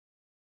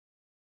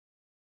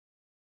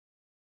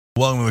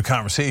Welcome to the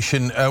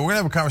conversation. We're going to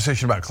have a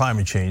conversation about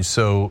climate change.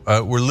 So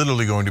we're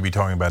literally going to be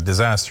talking about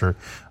disaster.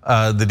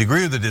 The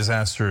degree of the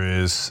disaster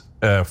is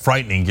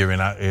frightening, given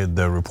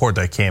the report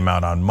that came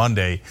out on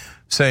Monday,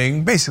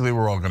 saying basically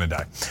we're all going to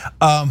die.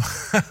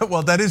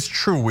 Well, that is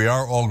true. We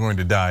are all going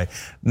to die.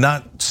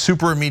 Not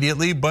super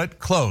immediately, but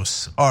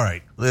close. All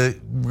right, we're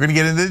going to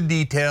get into the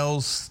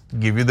details,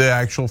 give you the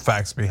actual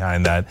facts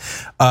behind that.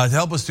 To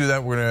help us do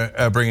that, we're going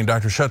to bring in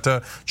Dr.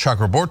 Shweta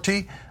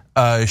Chakraborty.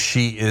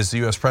 She is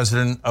the US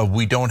president of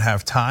We Don't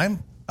Have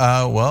Time.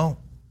 Well,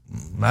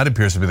 that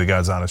appears to be the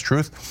God's honest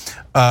truth.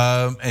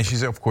 And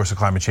she's, of course, a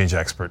climate change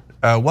expert.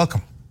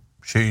 Welcome.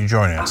 Appreciate you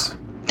joining us.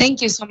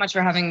 Thank you so much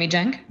for having me,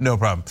 Cenk. No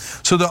problem.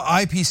 So the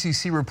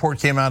IPCC report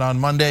came out on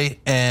Monday,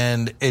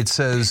 and it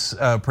says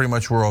pretty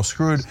much we're all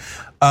screwed.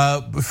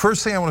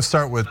 First thing I want to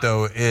start with,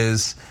 though,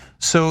 is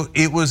so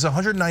it was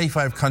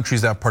 195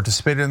 countries that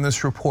participated in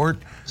this report.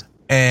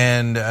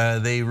 And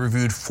they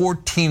reviewed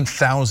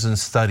 14,000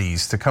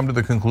 studies to come to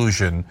the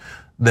conclusion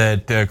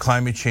that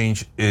climate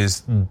change is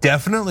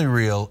definitely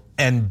real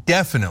and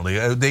definitely,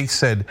 they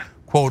said,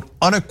 quote,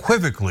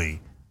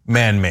 unequivocally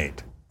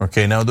man-made.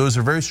 Okay, now those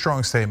are very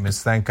strong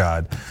statements, thank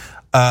God.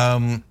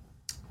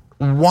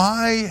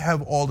 Why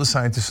have all the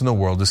scientists in the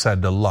world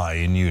decided to lie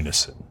in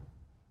unison?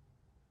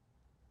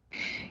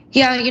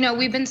 Yeah,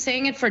 we've been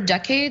saying it for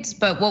decades,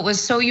 but what was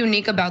so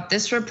unique about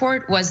this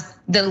report was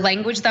the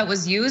language that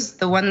was used,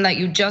 the one that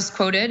you just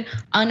quoted,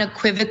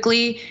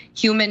 unequivocally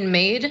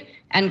human-made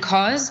and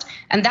caused.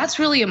 And that's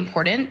really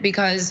important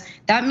because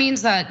that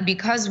means that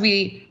because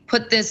we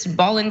put this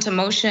ball into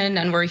motion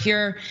and we're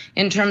here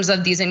in terms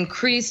of these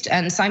increased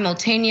and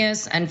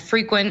simultaneous and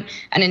frequent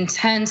and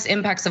intense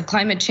impacts of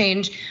climate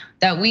change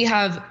that we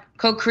have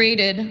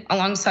co-created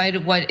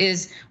alongside what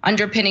is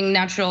underpinning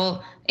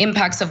natural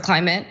impacts of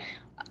climate,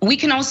 we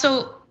can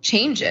also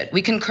change it.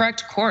 We can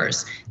correct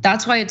course.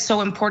 That's why it's so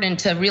important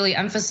to really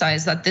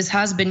emphasize that this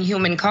has been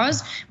human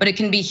caused, but it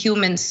can be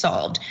human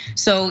solved.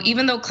 So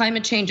even though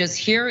climate change is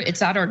here,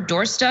 it's at our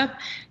doorstep,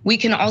 we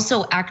can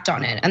also act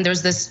on it. And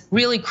there's this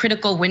really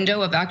critical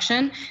window of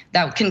action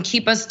that can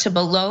keep us to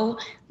below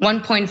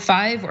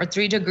 1.5 or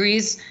 3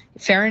 degrees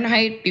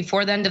Fahrenheit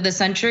before the end of the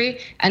century.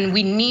 And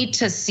we need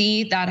to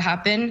see that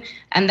happen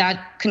and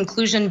that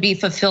conclusion be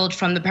fulfilled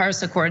from the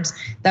Paris Accords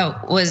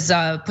that was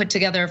put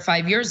together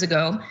 5 years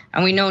ago.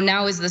 And we know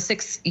now is the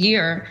 6th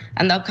year,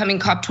 and the upcoming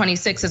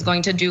COP26 is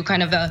going to do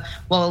kind of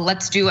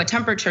let's do a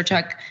temperature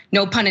check,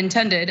 no pun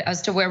intended,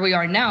 as to where we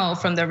are now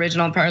from the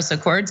original Paris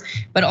Accords.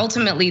 But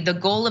ultimately, the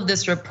goal of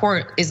this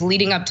report is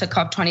leading up to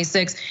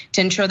COP26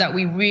 to ensure that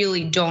we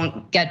really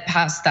don't get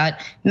past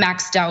that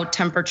maxed out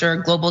temperature,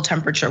 global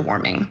temperature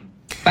warming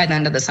by the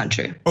end of the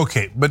century.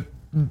 Okay, but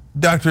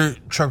Dr.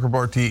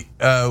 Chakraborty,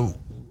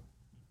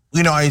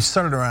 I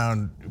started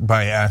around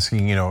by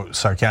asking,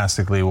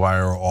 sarcastically, why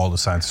are all the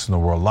scientists in the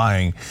world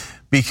lying?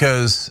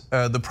 Because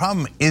the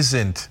problem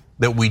isn't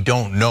that we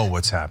don't know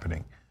what's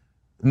happening.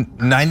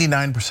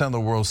 99% of the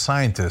world's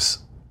scientists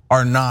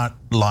are not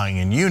lying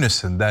in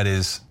unison. That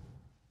is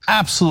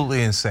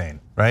absolutely insane,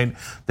 right?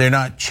 They're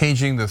not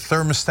changing the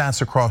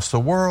thermostats across the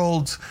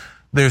world.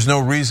 There's no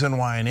reason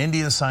why an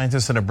Indian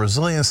scientist and a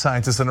Brazilian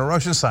scientist and a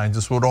Russian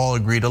scientist would all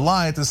agree to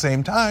lie at the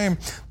same time.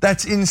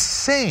 That's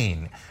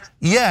insane.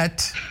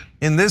 Yet,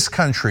 in this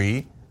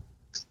country,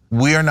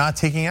 we are not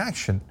taking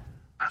action.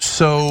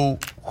 So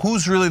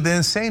who's really the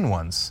insane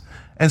ones?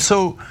 And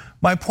so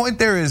my point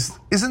there is,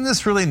 isn't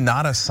this really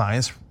not a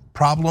science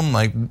problem?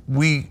 Like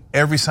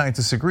every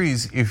scientist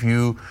agrees, if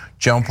you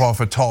jump off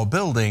a tall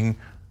building,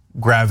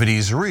 gravity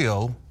is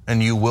real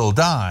and you will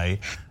die.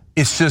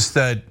 It's just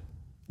that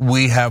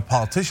we have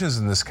politicians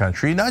in this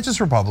country, not just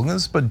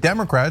Republicans, but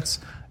Democrats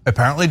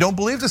apparently don't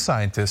believe the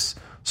scientists,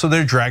 so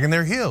they're dragging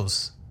their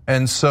heels.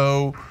 And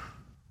so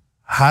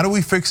how do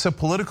we fix a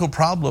political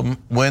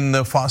problem when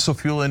the fossil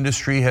fuel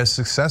industry has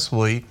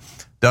successfully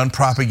done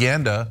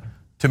propaganda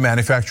to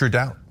manufacture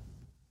doubt?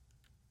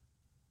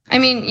 I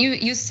mean,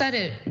 you said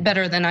it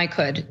better than I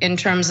could in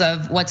terms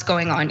of what's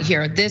going on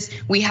here.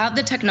 We have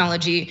the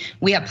technology,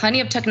 we have plenty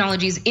of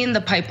technologies in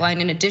the pipeline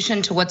in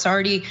addition to what's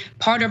already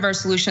part of our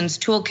solutions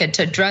toolkit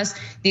to address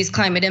these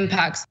climate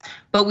impacts,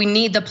 but we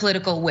need the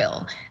political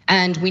will.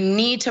 And we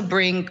need to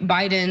bring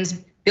Biden's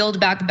Build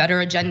Back Better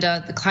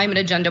agenda, the climate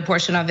agenda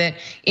portion of it,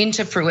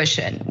 into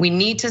fruition. We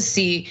need to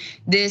see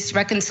this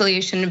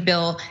reconciliation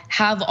bill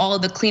have all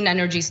the clean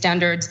energy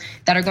standards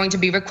that are going to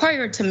be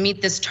required to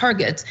meet this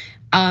target.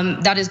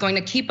 That is going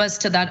to keep us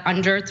to that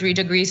under 3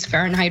 degrees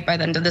Fahrenheit by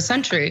the end of the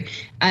century.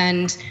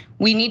 And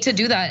we need to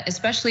do that,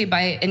 especially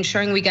by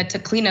ensuring we get to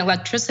clean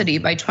electricity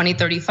by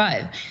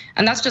 2035.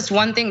 And that's just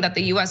one thing that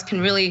the US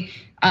can really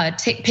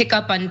pick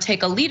up and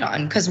take a lead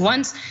on, because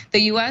once the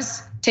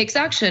US takes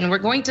action, we're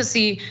going to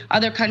see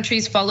other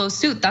countries follow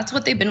suit. That's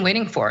what they've been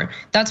waiting for.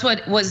 That's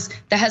what was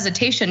the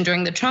hesitation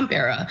during the Trump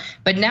era.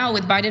 But now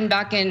with Biden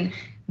back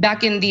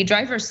in the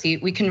driver's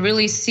seat, we can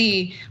really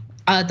see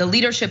the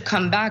leadership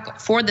come back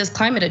for this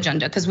climate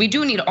agenda, because we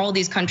do need all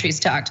these countries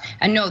to act.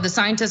 And no, the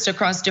scientists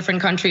across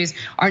different countries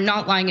are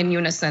not lying in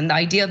unison. The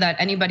idea that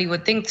anybody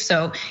would think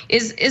so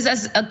is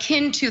as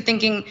akin to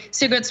thinking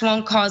cigarettes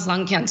won't cause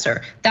lung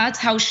cancer. That's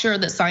how sure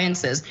the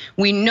science is.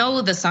 We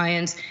know the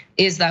science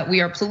is that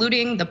we are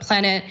polluting the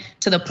planet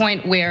to the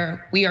point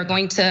where we are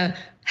going to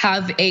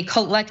have a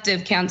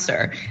collective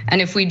cancer.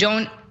 And if we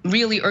don't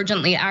really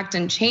urgently act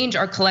and change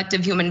our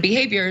collective human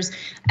behaviors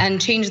and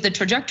change the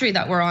trajectory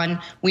that we're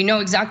on, we know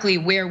exactly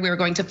where we're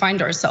going to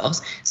find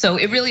ourselves. So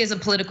it really is a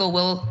political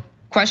will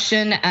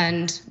question,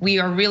 and we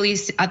are really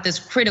at this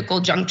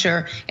critical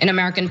juncture in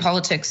American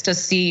politics to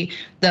see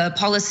the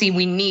policy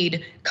we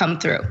need come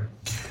through.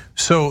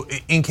 So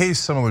in case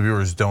some of the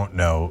viewers don't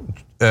know,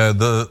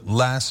 the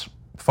last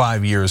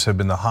 5 years have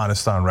been the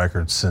hottest on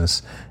record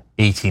since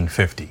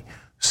 1850.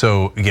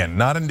 So again,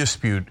 not in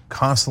dispute,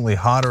 constantly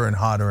hotter and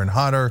hotter and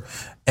hotter.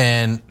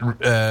 And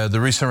the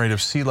recent rate of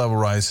sea level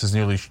rise has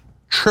nearly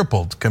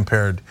tripled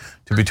compared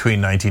to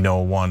between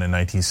 1901 and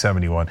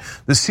 1971.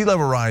 The sea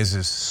level rise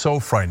is so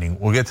frightening.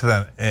 We'll get to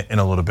that in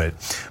a little bit.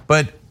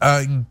 But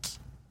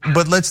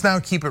let's now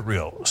keep it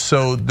real.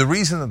 So the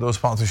reason that those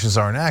politicians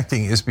aren't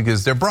acting is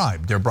because they're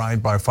bribed. They're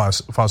bribed by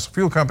fossil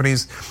fuel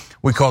companies.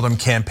 We call them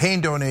campaign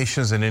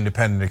donations and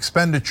independent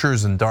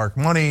expenditures and dark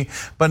money,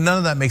 but none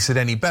of that makes it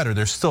any better.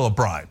 There's still a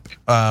bribe.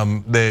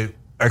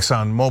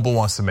 ExxonMobil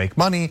wants to make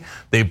money.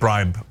 They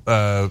bribe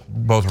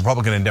both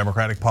Republican and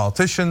Democratic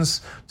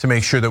politicians to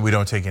make sure that we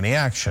don't take any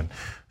action.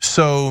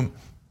 So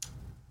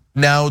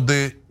now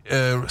the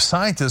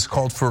scientists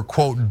called for,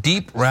 quote,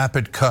 deep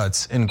rapid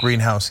cuts in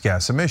greenhouse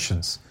gas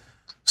emissions.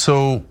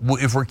 So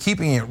if we're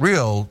keeping it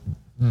real,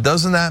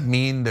 doesn't that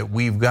mean that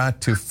we've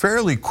got to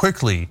fairly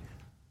quickly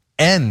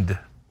end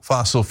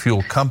fossil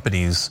fuel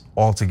companies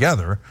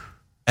altogether?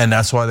 And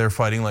that's why they're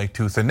fighting like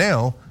tooth and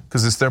nail,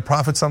 because it's their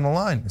profits on the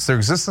line, it's their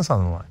existence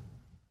on the line.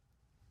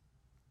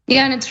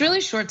 Yeah, and it's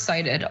really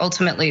short-sighted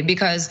ultimately,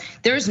 because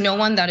there's no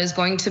one that is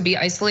going to be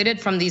isolated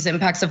from these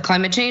impacts of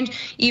climate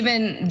change.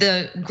 Even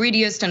the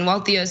greediest and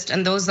wealthiest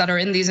and those that are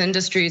in these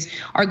industries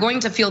are going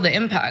to feel the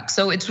impact.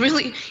 So it's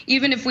really,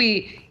 even if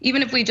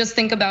we just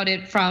think about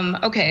it from,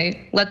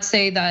 okay, let's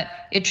say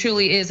that it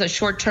truly is a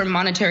short-term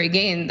monetary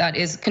gain that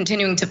is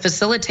continuing to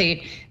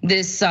facilitate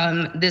this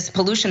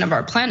pollution of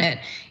our planet,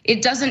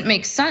 it doesn't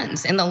make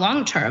sense in the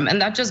long term. And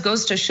that just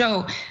goes to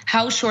show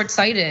how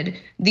short-sighted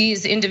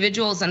these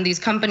individuals and these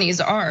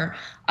companies are.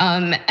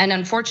 And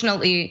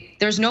unfortunately,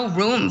 there's no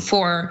room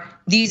for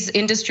these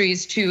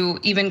industries to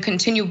even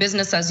continue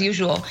business as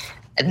usual.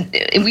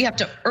 We have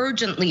to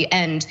urgently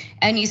end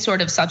any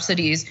sort of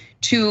subsidies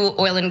to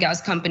oil and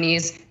gas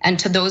companies and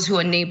to those who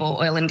enable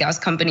oil and gas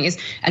companies.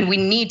 And we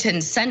need to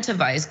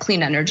incentivize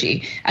clean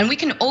energy. And we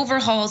can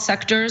overhaul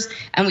sectors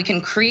and we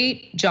can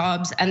create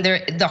jobs. And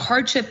the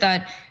hardship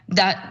that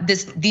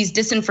these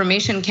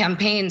disinformation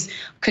campaigns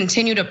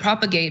continue to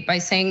propagate by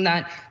saying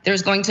that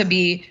there's going to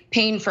be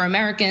pain for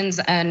Americans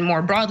and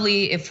more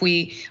broadly if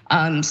we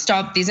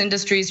stop these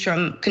industries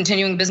from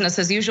continuing business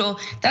as usual,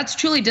 that's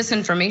truly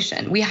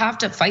disinformation. We have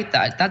to fight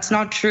that. That's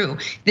not true.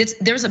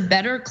 There's a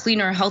better,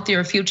 cleaner,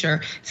 healthier future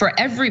for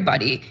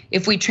everybody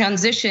if we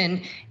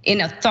transition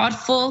in a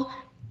thoughtful,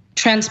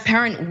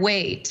 transparent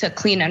way to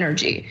clean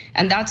energy.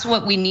 And that's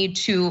what we need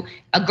to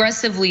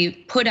aggressively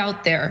put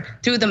out there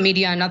through the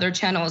media and other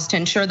channels to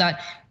ensure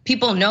that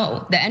people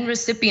know, the end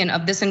recipient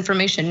of this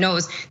information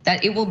knows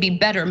that it will be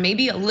better,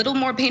 maybe a little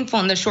more painful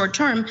in the short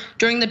term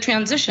during the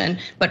transition,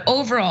 but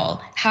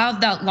overall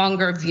have that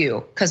longer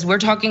view, because we're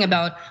talking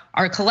about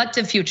our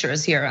collective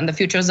futures here and the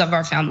futures of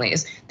our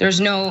families.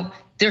 There's no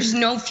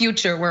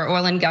future where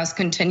oil and gas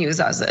continues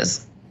as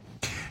is.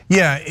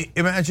 Yeah,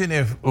 imagine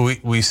if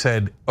we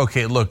said,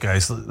 okay, look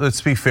guys,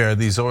 let's be fair,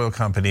 these oil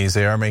companies,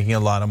 they are making a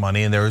lot of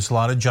money and there's a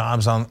lot of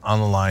jobs on the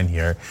line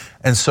here.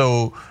 And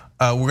so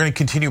we're gonna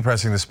continue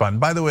pressing this button.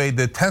 By the way,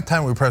 the 10th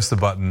time we press the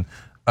button,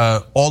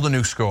 all the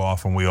nukes go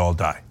off and we all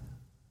die.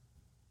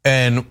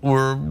 And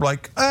we're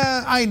like,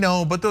 I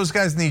know, but those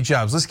guys need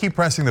jobs. Let's keep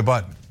pressing the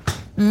button.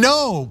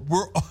 No,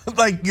 we're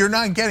like, you're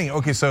not getting it.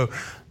 Okay, so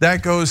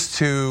that goes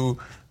to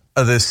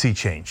the sea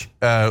change,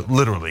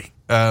 literally.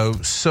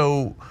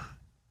 So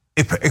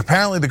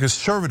apparently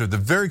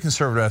the very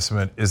conservative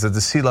estimate is that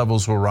the sea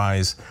levels will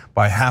rise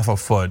by half a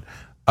foot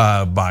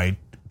by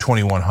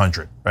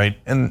 2100, right?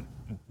 And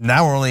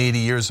now we're only 80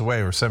 years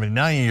away or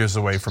 79 years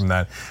away from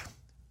that.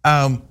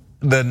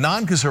 The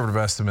non-conservative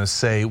estimates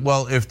say,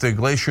 well, if the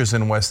glaciers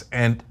in West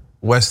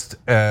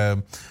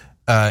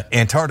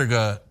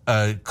Antarctica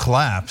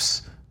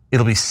collapse,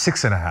 it'll be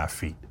 6.5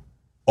 feet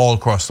all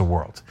across the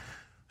world.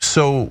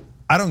 So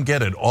I don't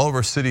get it. All of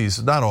our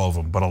cities, not all of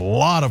them, but a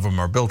lot of them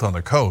are built on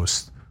the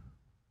coast.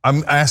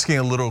 I'm asking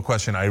a literal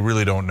question, I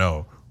really don't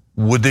know.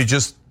 Would they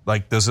just,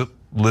 like, does it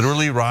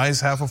literally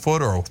rise half a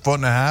foot or a foot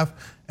and a half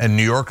and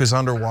New York is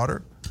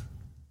underwater?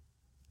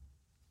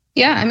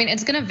 Yeah, I mean,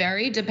 it's gonna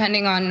vary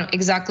depending on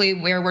exactly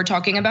where we're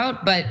talking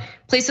about, but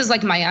places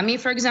like Miami,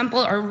 for example,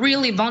 are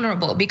really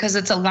vulnerable because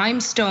it's a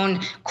limestone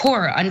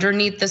core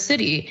underneath the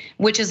city,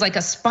 which is like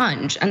a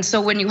sponge. And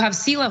so when you have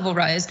sea level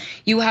rise,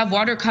 you have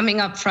water coming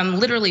up from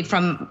literally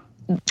from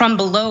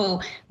below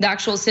the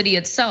actual city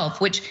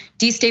itself, which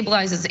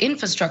destabilizes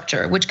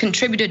infrastructure, which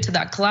contributed to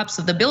that collapse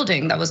of the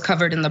building that was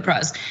covered in the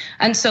press.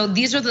 And so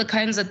these are the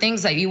kinds of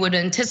things that you would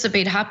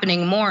anticipate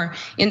happening more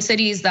in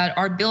cities that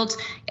are built,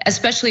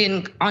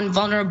 especially on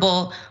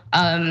vulnerable,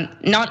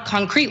 not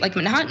concrete like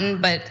Manhattan,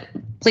 but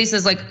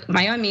places like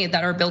Miami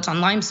that are built on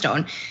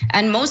limestone.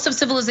 And most of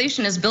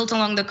civilization is built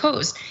along the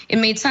coast. It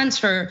made sense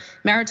for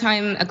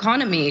maritime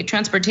economy,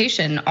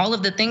 transportation, all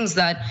of the things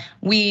that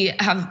we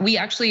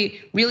actually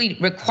really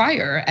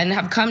require and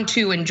have come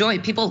to enjoy.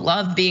 People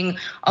love being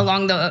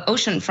along the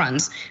ocean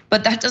fronts,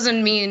 but that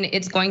doesn't mean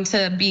it's going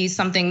to be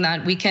something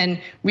that we can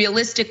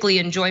realistically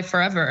enjoy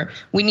forever.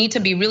 We need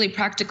to be really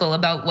practical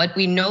about what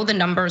we know the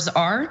numbers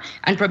are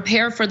and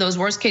prepare for those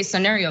worst case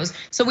scenarios,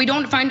 so we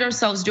don't find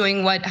ourselves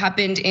doing what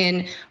happened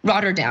in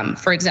Rotterdam,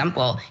 for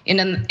example, in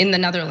the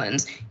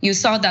Netherlands. You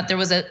saw that there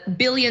was $1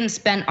 billion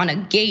spent on a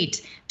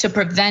gate to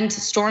prevent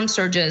storm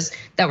surges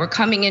that were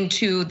coming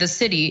into the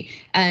city,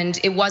 and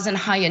it wasn't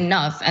high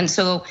enough. And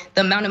so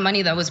the amount of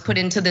money that was put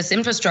into this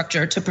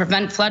infrastructure to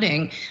prevent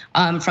flooding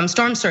from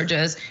storm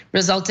surges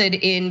resulted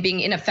in being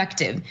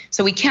ineffective.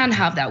 So we can't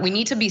have that. We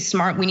need to be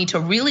smart. We need to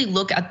really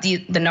look at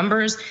the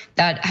numbers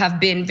that have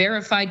been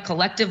verified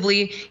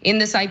collectively in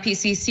this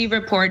IPCC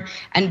report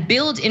and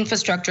build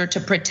infrastructure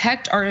to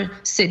protect our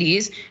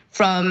cities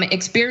from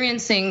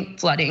experiencing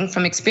flooding,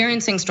 from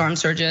experiencing storm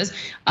surges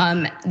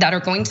that are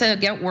going to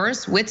get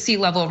worse with sea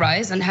level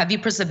rise and heavy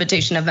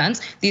precipitation events.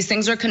 These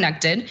things are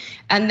connected.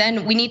 And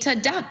then we need to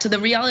adapt to the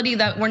reality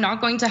that we're not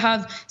going to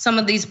have some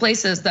of these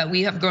places that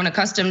we have grown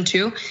accustomed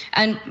to,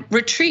 and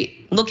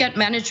retreat. Look at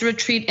managed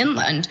retreat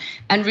inland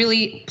and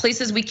really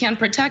places we can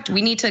protect.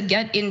 We need to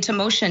get into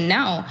motion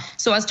now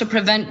so as to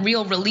prevent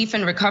real relief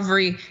and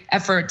recovery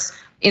efforts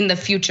in the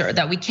future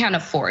that we can't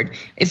afford.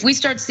 If we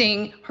start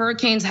seeing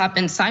hurricanes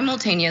happen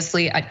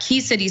simultaneously at key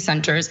city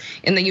centers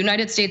in the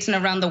United States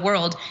and around the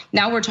world,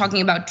 now we're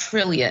talking about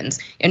trillions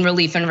in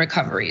relief and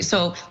recovery.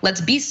 So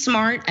let's be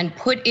smart and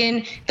put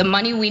in the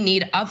money we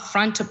need up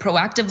front to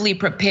proactively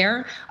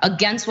prepare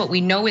against what we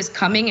know is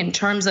coming in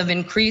terms of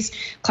increased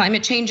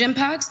climate change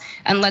impacts.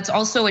 And let's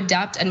also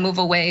adapt and move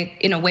away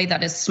in a way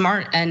that is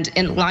smart and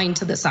in line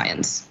to the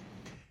science.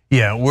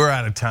 Yeah, we're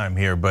out of time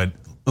here, but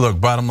look,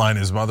 bottom line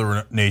is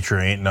Mother Nature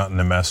ain't nothing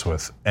to mess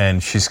with,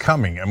 and she's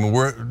coming. I mean,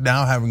 we're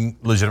now having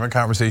legitimate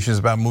conversations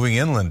about moving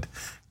inland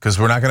because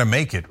we're not gonna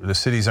make it. The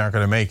cities aren't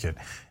gonna make it.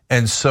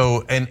 And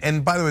so,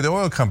 and by the way, the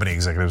oil company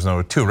executives know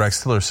it too.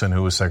 Rex Tillerson,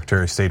 who was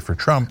Secretary of State for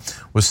Trump,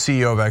 was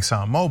CEO of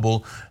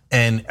ExxonMobil,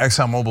 and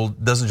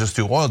ExxonMobil doesn't just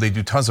do oil, they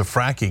do tons of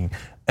fracking.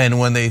 And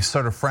when they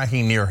started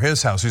fracking near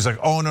his house, he's like,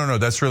 oh, no,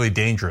 that's really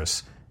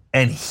dangerous.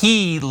 And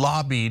he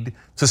lobbied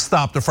to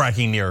stop the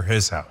fracking near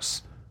his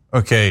house.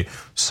 Okay,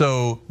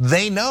 so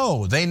they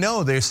know,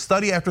 there's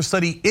study after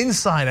study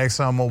inside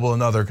ExxonMobil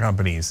and other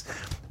companies.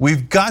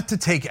 We've got to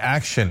take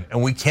action,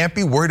 and we can't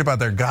be worried about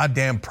their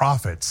goddamn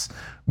profits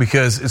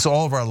because it's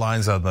all of our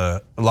lives on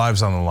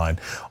the line.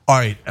 All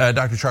right,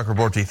 Dr.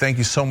 Chakraborty, thank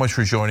you so much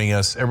for joining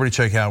us. Everybody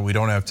check out We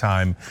Don't Have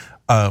Time.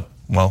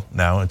 Well,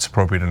 now it's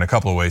appropriate in a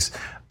couple of ways.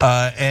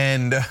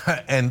 And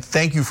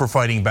thank you for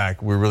fighting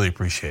back. We really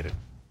appreciate it.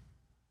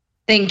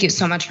 Thank you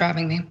so much for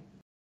having me.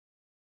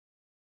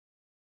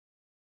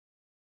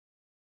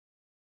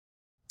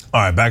 All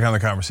right, back on the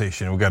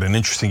conversation. We've got an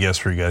interesting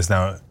guest for you guys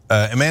now.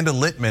 Amanda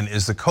Litman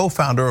is the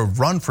co-founder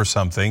of Run for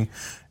Something.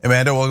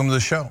 Amanda, welcome to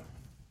the show.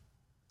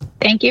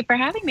 Thank you for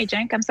having me,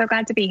 Cenk. I'm so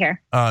glad to be here.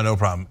 No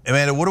problem.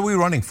 Amanda, what are we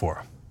running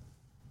for?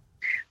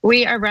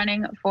 We are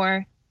running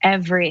for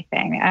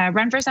everything.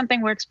 Run for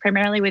Something works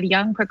primarily with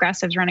young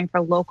progressives running for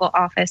local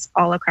office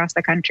all across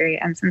the country.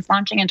 And since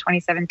launching in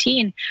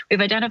 2017, we've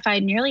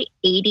identified nearly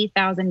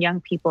 80,000 young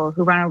people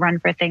who want to run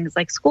for things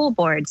like school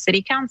boards,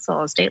 city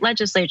council, state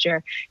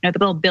legislature, the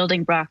little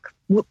building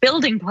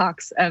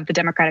blocks of the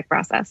democratic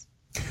process.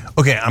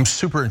 Okay, I'm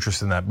super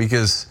interested in that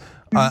because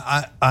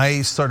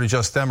I started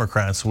Just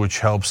Democrats, which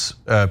helps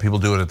people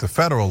do it at the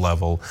federal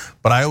level.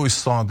 But I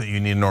always thought that you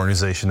need an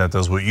organization that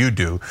does what you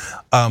do.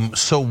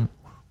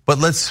 But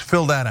let's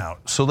fill that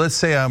out. So let's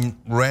say I'm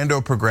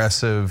rando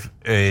progressive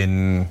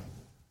in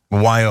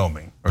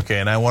Wyoming, okay,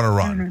 and I want to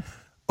run.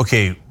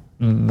 Okay,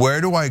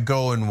 where do I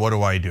go and what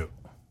do I do?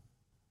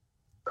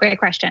 Great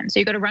question. So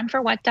you go to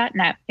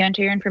runforwhat.net, you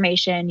enter your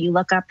information, you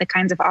look up the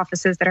kinds of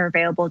offices that are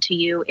available to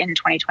you in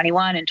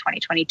 2021 and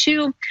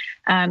 2022.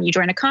 You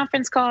join a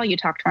conference call, you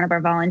talk to one of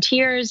our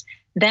volunteers.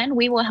 Then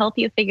we will help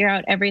you figure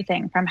out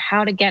everything from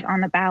how to get on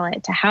the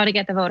ballot to how to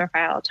get the voter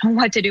file to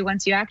what to do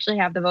once you actually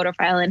have the voter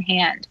file in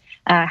hand,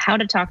 how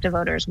to talk to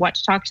voters, what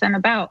to talk to them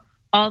about,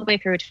 all the way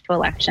through to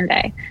election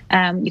day.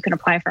 You can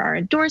apply for our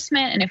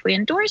endorsement, and if we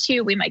endorse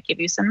you, we might give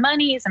you some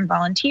money, some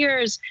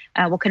volunteers.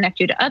 We'll connect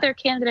you to other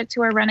candidates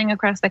who are running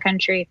across the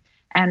country,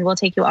 and we'll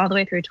take you all the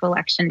way through to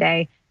election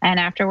day. And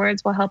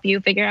afterwards, we'll help you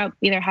figure out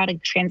either how to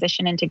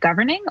transition into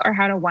governing or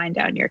how to wind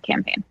down your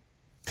campaign.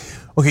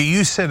 Okay,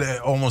 you said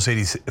almost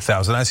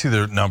 80,000. I see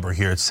the number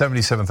here. It's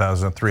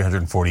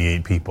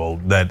 77,348 people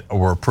that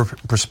were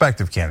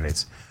prospective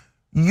candidates.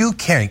 You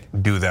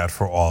can't do that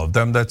for all of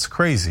them. That's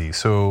crazy.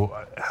 So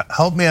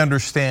help me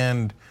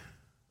understand,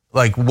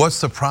 like,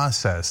 what's the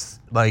process?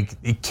 Like,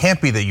 it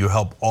can't be that you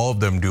help all of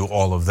them do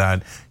all of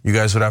that. You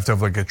guys would have to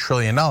have like $1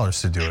 trillion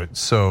to do it.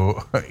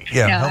 So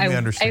yeah, no, help me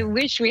understand. I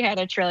wish we had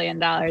 $1 trillion.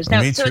 No,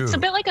 Me so too. It's a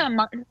bit like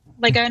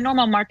a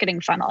normal marketing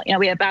funnel.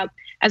 We about,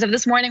 as of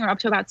this morning, we're up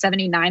to about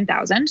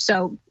 79,000,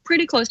 so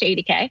pretty close to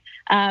 80K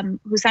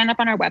who signed up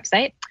on our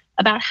website.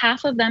 About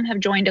half of them have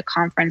joined a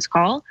conference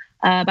call.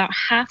 About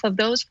half of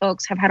those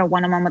folks have had a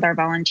one-on-one with our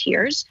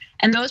volunteers,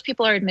 and those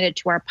people are admitted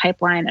to our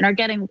pipeline and are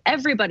getting,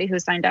 everybody who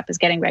signed up is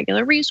getting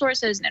regular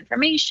resources and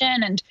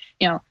information and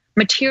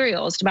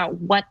materials about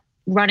what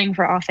running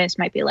for office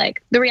might be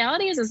like. The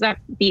reality is that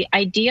the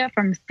idea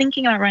from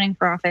thinking about running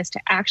for office to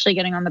actually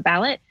getting on the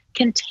ballot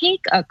can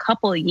take a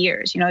couple of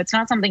years. It's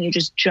not something you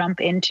just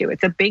jump into.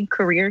 It's a big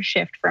career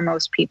shift for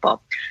most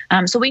people.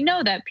 So we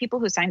know that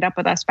people who signed up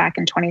with us back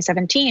in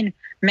 2017,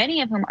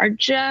 many of whom are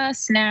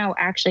just now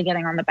actually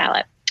getting on the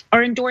ballot.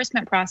 Our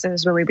endorsement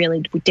process is where we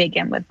really dig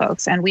in with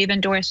folks. And we've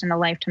endorsed in the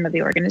lifetime of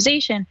the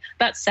organization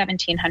about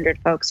 1,700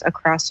 folks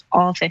across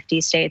all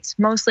 50 states,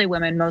 mostly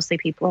women, mostly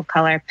people of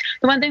color.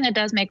 The one thing that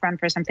does make Run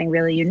for something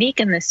really unique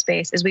in this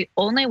space is we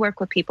only work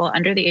with people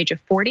under the age of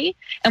 40,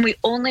 and we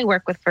only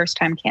work with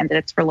first-time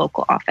candidates for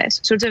local office.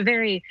 So it's a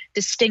very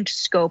distinct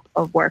scope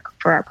of work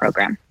for our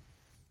program.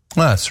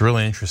 Well, that's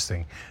really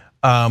interesting.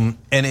 And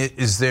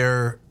is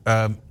there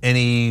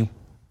any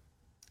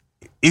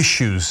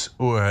issues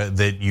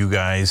that you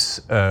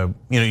guys,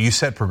 you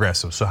said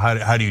progressive. So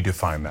how do you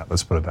define that?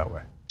 Let's put it that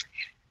way.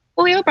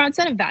 Well, we have a broad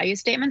set of value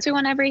statements we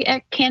want every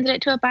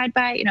candidate to abide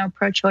by,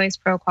 pro-choice,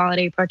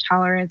 pro-equality,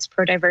 pro-tolerance,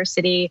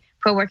 pro-diversity,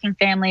 pro-working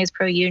families,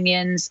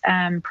 pro-unions,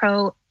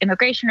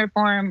 pro-immigration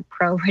reform,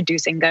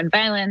 pro-reducing gun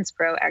violence,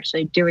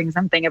 pro-actually doing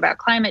something about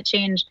climate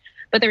change.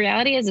 But the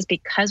reality is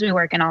because we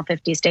work in all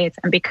 50 states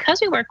and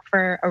because we work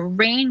for a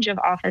range of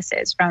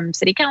offices from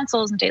city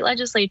councils and state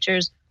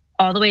legislatures,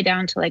 all the way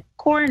down to like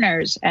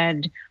coroners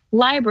and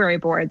library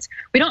boards,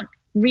 we don't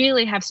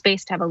really have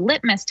space to have a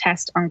litmus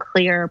test on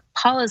clear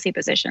policy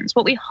positions.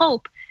 What we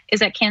hope is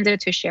that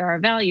candidates who share our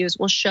values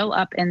will show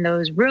up in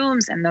those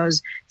rooms and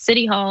those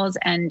city halls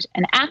and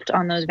act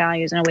on those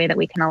values in a way that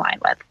we can align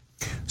with.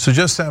 So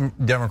just some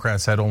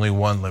Democrats had only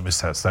one litmus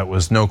test. That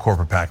was no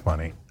corporate PAC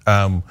money.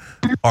 Do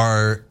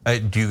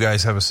you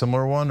guys have a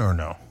similar one or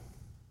no?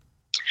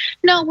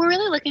 No, we're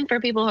really looking for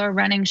people who are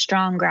running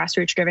strong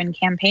grassroots-driven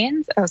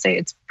campaigns. I would say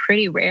it's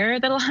pretty rare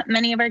that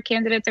many of our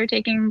candidates are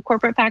taking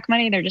corporate PAC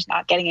money. They're just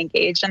not getting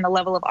engaged in the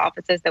level of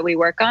offices that we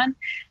work on.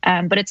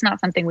 But it's not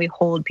something we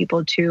hold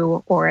people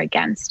to or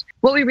against.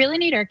 What we really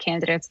need are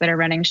candidates that are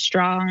running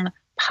strong,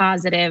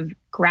 positive,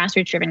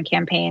 grassroots-driven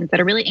campaigns that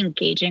are really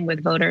engaging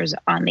with voters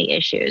on the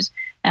issues.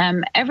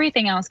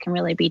 Everything else can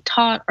really be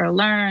taught or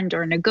learned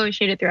or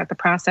negotiated throughout the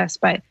process,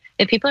 but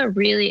if people are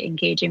really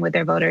engaging with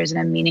their voters in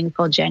a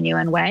meaningful,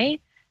 genuine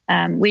way,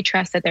 we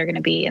trust that they're going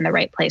to be in the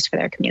right place for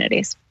their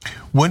communities.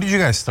 When did you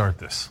guys start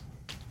this?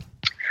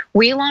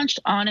 We launched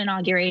on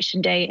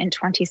Inauguration Day in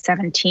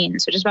 2017,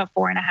 so just about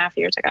 4.5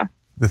 years ago.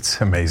 That's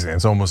amazing.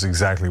 It's almost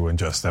exactly when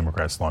Just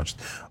Democrats launched.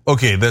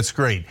 Okay, that's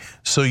great.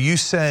 So you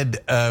said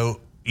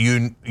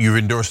you've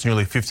endorsed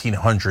nearly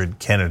 1,500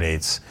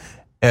 candidates,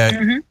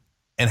 and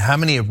how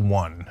many have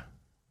won?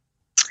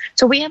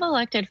 So we have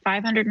elected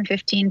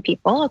 515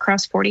 people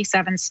across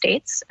 47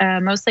 states,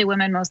 mostly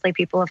women, mostly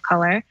people of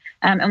color.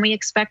 And we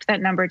expect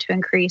that number to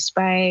increase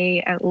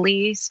by at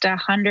least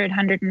 100,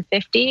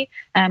 150,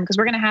 because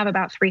we're going to have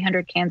about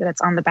 300 candidates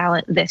on the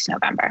ballot this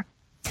November.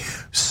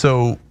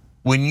 So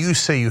when you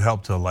say you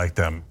helped to elect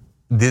them,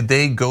 did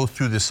they go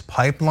through this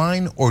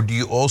pipeline, or do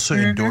you also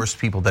endorse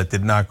people that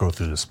did not go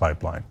through this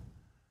pipeline?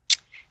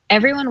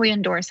 Everyone we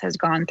endorse has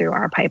gone through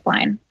our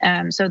pipeline.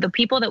 So the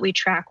people that we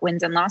track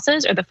wins and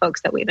losses are the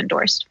folks that we've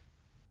endorsed.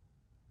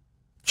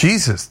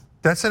 Jesus,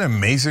 that's an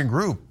amazing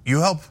group. You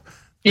help.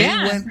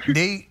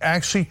 They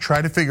actually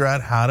tried to figure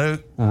out how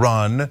to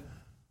run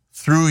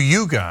through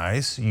you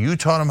guys. You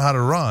taught them how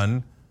to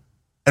run,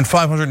 and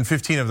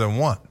 515 of them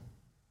won.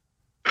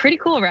 Pretty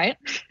cool, right?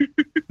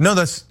 No,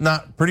 that's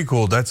not pretty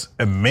cool. That's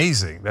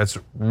amazing. That's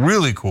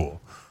really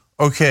cool.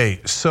 Okay,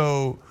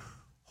 so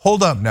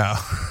hold up now.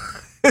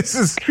 This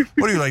is,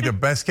 what are you, like the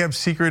best kept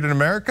secret in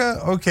America?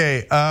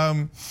 Okay,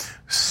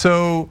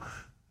 so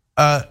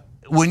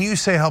when you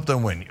say help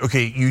them win,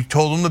 okay, you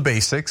told them the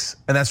basics,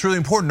 and that's really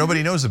important.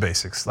 Nobody knows the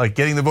basics, like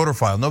getting the voter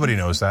file. Nobody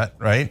knows that,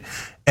 right?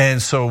 And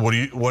so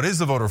what is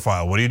the voter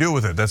file? What do you do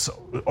with it? That's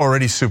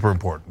already super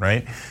important,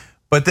 right?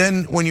 But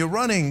then when you're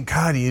running,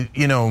 God,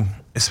 you know,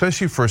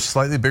 especially for a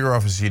slightly bigger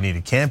office, you need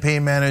a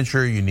campaign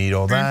manager, you need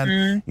all that,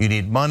 you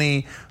need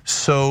money.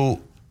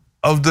 So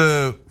of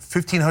the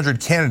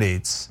 1,500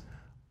 candidates,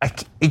 I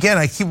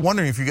keep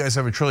wondering if you guys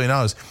have $1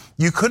 trillion.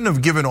 You couldn't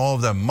have given all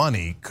of them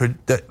money,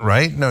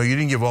 right? No, you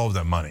didn't give all of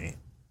them money.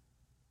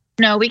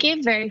 No, we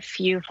gave very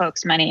few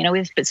folks money.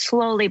 We've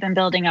slowly been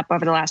building up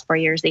over the last 4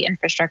 years the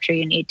infrastructure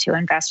you need to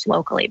invest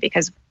locally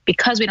because we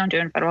don't do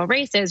it in federal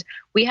races,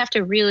 we have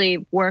to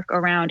really work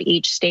around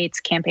each state's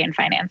campaign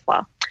finance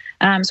law.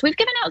 So we've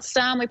given out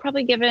some. We've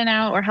probably given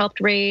out or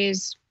helped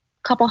raise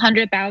a couple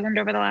 $100,000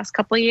 over the last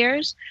couple of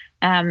years.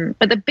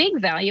 But the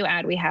big value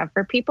add we have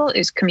for people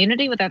is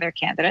community with other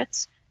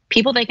candidates,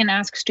 people they can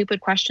ask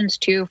stupid questions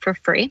to for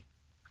free,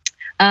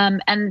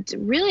 and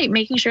really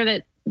making sure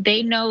that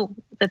they know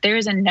that there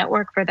is a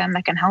network for them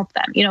that can help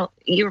them.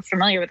 You're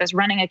familiar with this.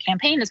 Running a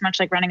campaign is much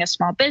like running a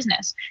small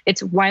business.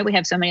 It's why we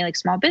have so many like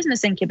small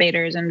business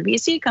incubators and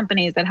VC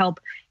companies that help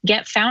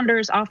get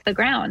founders off the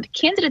ground.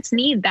 Candidates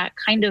need that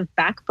kind of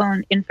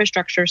backbone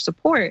infrastructure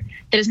support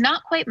that is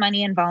not quite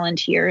money and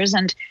volunteers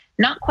and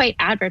not quite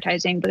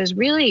advertising, but is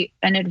really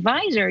an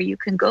advisor you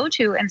can go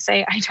to and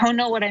say, I don't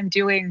know what I'm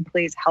doing,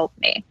 please help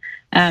me.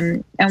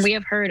 And we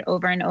have heard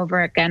over and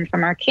over again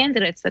from our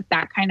candidates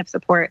that kind of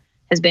support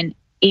has been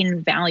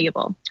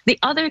invaluable. The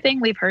other thing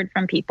we've heard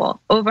from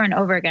people over and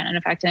over again, and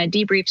in fact, in a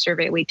debrief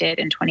survey we did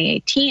in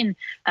 2018,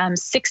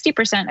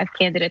 60% of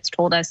candidates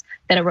told us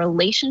that a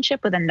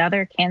relationship with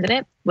another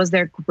candidate was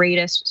their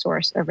greatest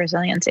source of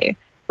resiliency.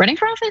 Running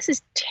for office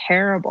is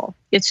terrible.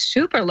 It's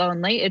super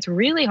lonely. It's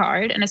really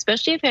hard. And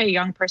especially if you're a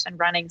young person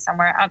running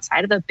somewhere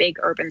outside of the big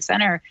urban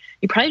center,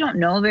 you probably don't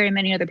know very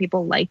many other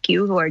people like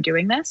you who are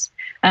doing this.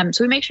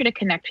 So we make sure to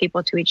connect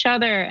people to each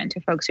other and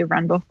to folks who've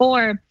run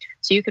before,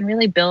 so you can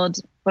really build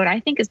what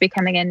I think is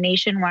becoming a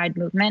nationwide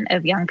movement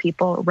of young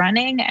people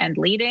running and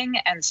leading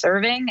and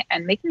serving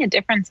and making a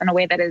difference in a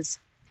way that is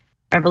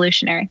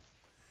revolutionary.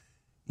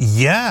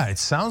 Yeah, it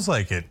sounds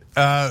like it.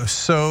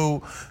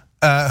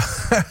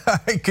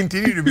 I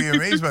continue to be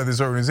amazed by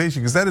this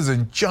organization because that is a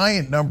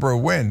giant number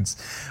of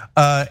wins.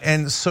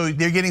 And so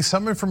they're getting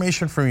some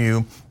information from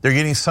you, they're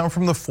getting some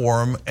from the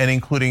forum, and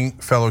including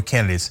fellow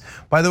candidates.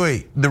 By the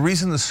way, the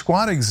reason the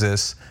squad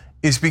exists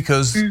is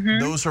because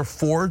those are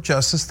 4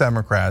 Justice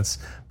Democrats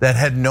that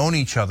had known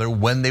each other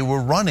when they were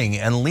running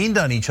and leaned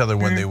on each other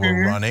when they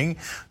were running.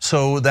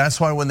 So that's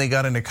why when they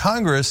got into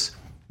Congress,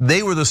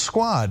 they were the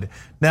squad.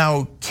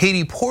 Now,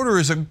 Katie Porter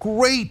is a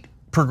great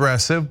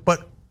progressive,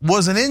 but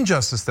wasn't in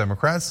Justice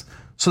Democrats.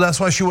 So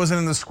that's why she wasn't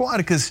in the squad,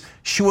 because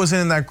she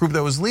wasn't in that group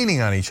that was leaning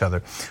on each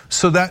other.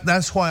 So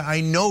that's why I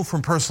know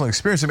from personal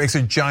experience, it makes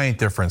a giant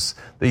difference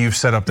that you've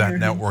set up that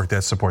network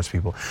that supports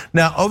people.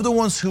 Now, of the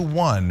ones who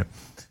won,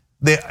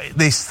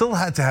 they still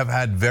had to have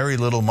had very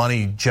little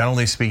money,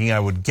 generally speaking,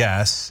 I would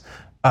guess,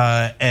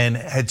 and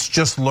had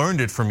just learned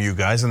it from you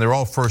guys, and they're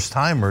all first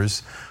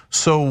timers.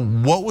 So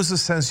what was the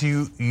sense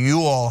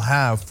you all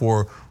have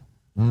for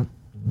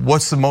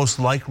what's the most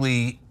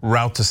likely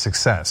route to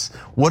success?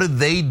 What did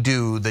they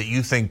do that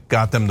you think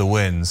got them the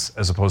wins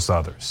as opposed to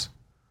others?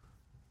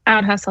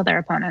 Out hustle their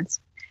opponents.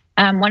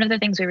 One of the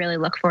things we really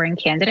look for in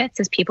candidates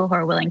is people who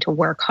are willing to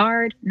work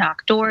hard,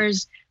 knock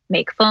doors,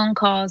 make phone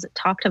calls,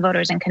 talk to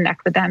voters, and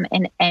connect with them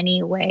in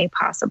any way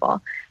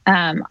possible.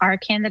 Our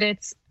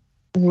candidates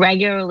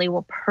regularly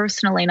will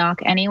personally knock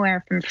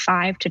anywhere from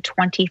 5,000 to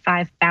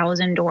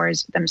 25,000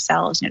 doors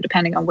themselves,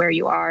 depending on where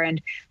you are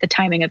and the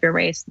timing of your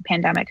race. The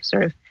pandemic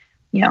sort of,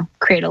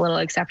 create a little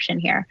exception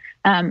here.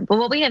 But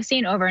what we have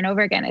seen over and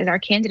over again is our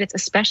candidates,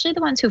 especially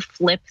the ones who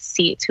flip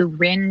seats, who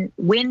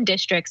win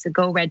districts that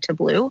go red to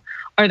blue,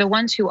 are the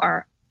ones who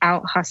are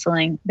out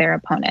hustling their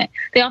opponent.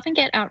 They often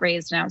get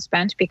outraised and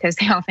outspent because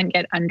they often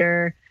get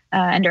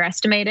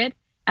underestimated.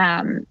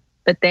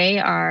 But they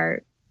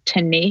are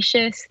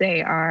tenacious.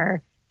 They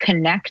are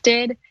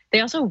connected.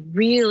 They also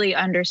really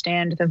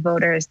understand the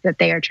voters that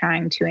they are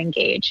trying to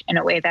engage in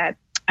a way that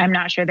I'm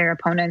not sure their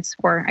opponents,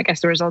 or I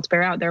guess the results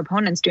bear out, their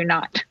opponents do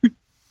not.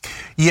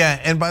 Yeah,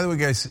 and by the way,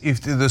 guys, if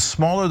the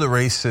smaller the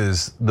race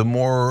is, the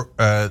more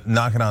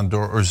knocking on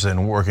doors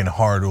and working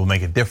hard will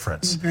make a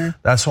difference.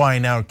 That's why I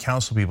now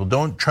counsel people,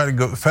 don't try to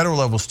go, federal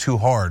level's too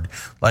hard.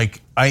 Like,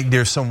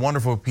 there's some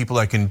wonderful people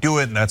that can do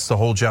it, and that's the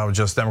whole job of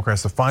Justice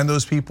Democrats, to find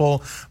those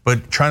people,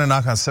 but trying to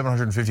knock on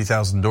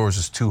 750,000 doors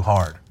is too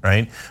hard,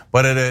 right?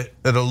 But at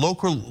a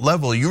local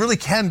level, you really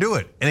can do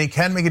it, and it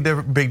can make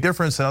a big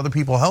difference, and other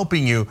people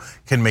helping you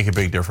can make a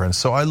big difference.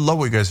 So I love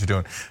what you guys are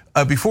doing.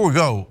 Before we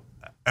go,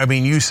 I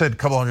mean, you said a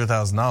couple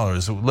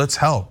 $100,000. Let's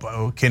help.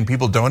 Can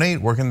people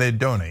donate? Where can they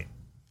donate?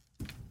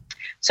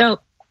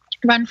 So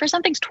Run for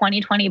Something's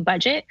 2020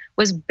 budget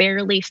was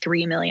barely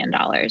 $3 million.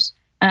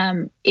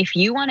 If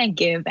you want to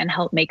give and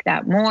help make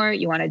that more,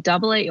 you want to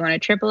double it, you want to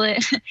triple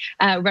it,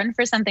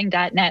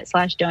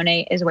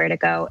 runforsomething.net/donate is where to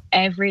go.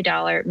 Every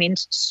dollar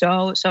means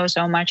so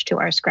much to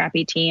our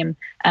scrappy team.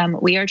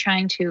 We are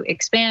trying to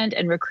expand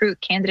and recruit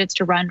candidates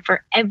to run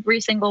for every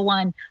single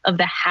one of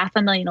the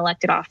 500,000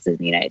 elected offices in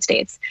the United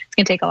States. It's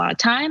going to take a lot of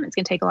time, it's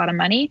going to take a lot of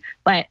money,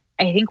 but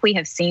I think we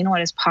have seen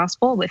what is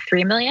possible with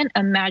 3 million.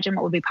 Imagine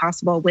what would be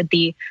possible with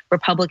the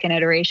Republican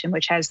iteration,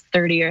 which has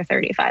 30 or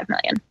 35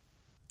 million.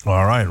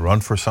 All right,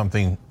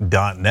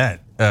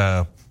 runforsomething.net.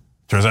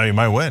 Turns out you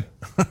might win.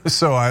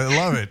 So I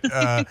love it.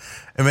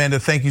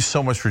 Amanda, thank you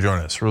so much for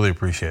joining us. Really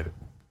appreciate it.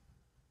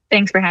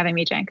 Thanks for having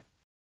me, Cenk.